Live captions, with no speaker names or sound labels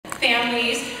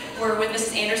families were with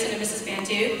Mrs. Anderson and Mrs. Van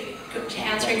Duke,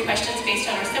 answering questions based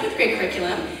on our 7th grade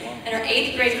curriculum. And our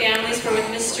 8th grade families were with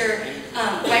Mr.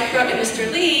 Whitebrook and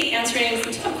Mr. Lee, answering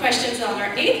some tough questions on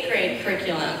our 8th grade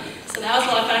curriculum. So that was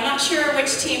a lot of fun. I'm not sure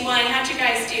which team won. How'd you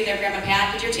guys do there, Grandma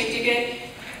Pat? Did your team do good?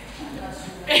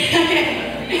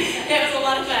 It was a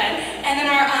lot of fun. And then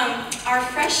our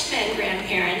freshman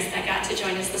grandparents that got to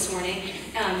join us this morning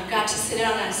got to sit in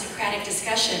on a Socratic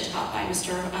discussion taught by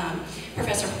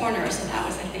Professor Horner. So that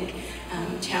was, I think,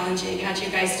 challenging. How'd you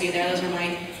guys do there? Those are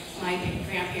my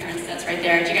grandparents. That's right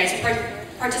there. Did you guys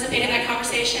participate in that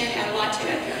conversation? Add a lot to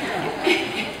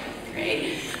it?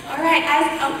 Great. All right.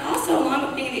 Also, along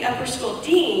with being the upper school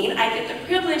dean, I get the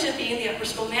privilege of being the upper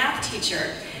school math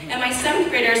teacher. And my 7th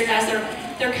graders, as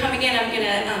they're coming in, I'm going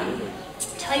to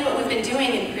tell you what we've been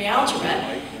doing in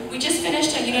pre-algebra. We just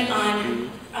finished a unit on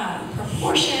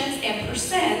proportions and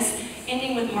percents,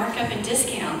 ending with markup and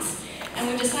discounts. And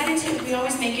we've decided we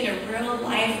always make it a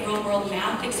real-life, real-world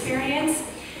math experience.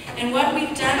 And what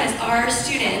we've done is our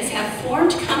students have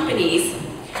formed companies,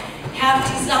 have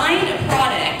designed a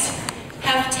product,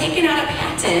 have taken out a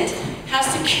patent, have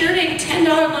secured a $10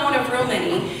 loan of real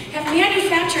money, have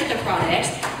manufactured the product,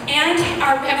 and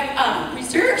have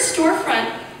reserved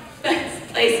storefront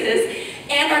places,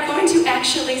 and are going to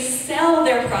actually sell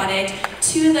their product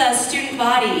to the student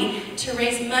body to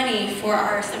raise money for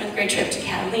our 7th grade trip to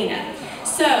Catalina.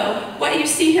 So what you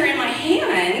see here in my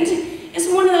hand is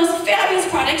one of those fabulous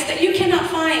products that you cannot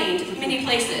find many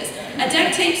places. A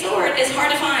duct tape sword is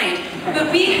hard to find,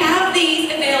 but we have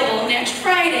these available next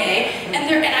Friday, and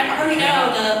I already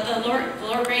know the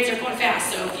lower grades are going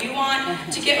fast, so if you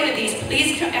want to get one of these,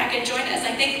 please come back and join us.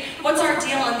 I think, what's our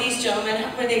deal on these, gentlemen?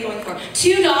 What are they going for?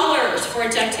 $2 for a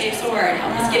duct tape sword.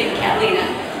 Help us get in Catalina.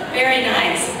 Very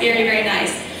nice, very, very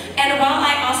nice. And while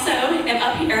I also am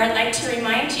up here, I'd like to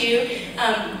remind you,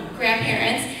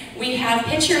 grandparents, we have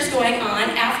pictures going on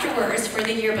afterwards for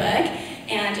the yearbook,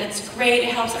 and it's great. It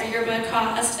helps our yearbook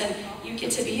cost, and you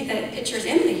get to be the pictures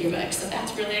in the yearbook, so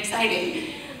that's really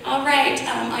exciting. All right,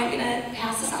 I'm going to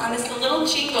pass this on. This is a little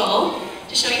jingle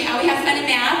to show you how we have fun in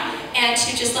math, and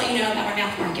to just let you know about our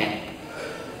math market.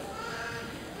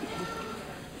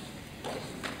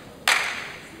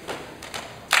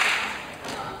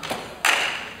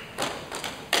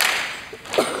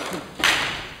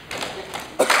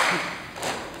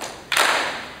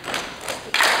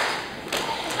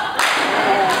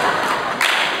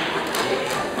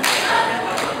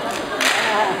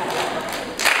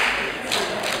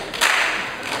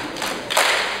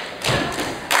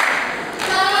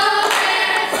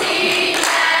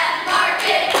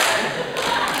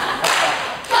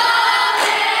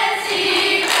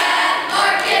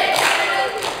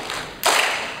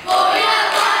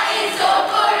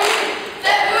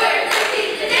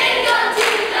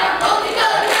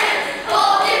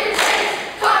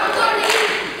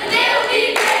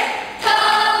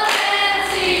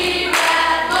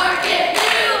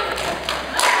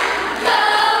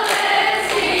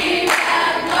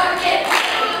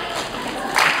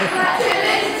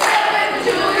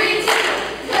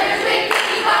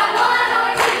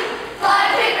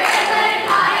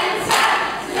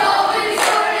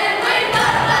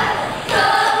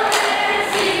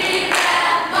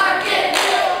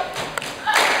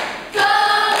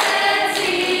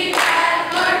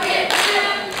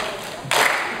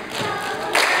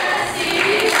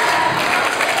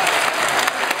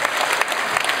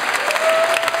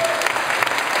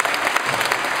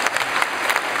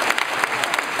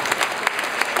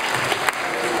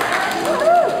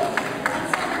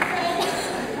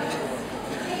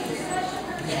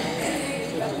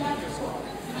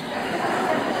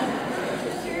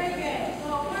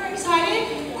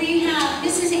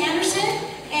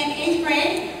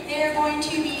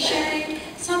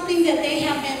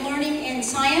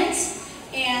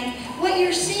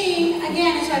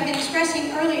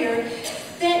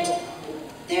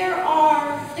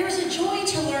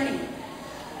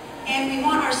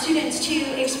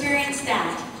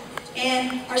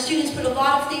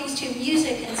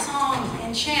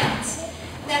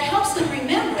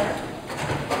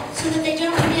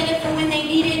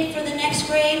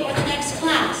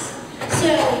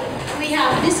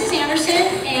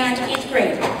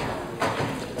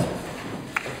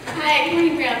 Hi, good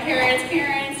morning, grandparents,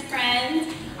 parents,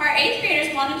 friends. Our 8th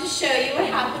graders wanted to show you what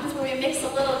happens when we mix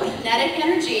a little kinetic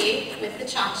energy with the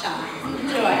cha-cha.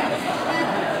 Enjoy.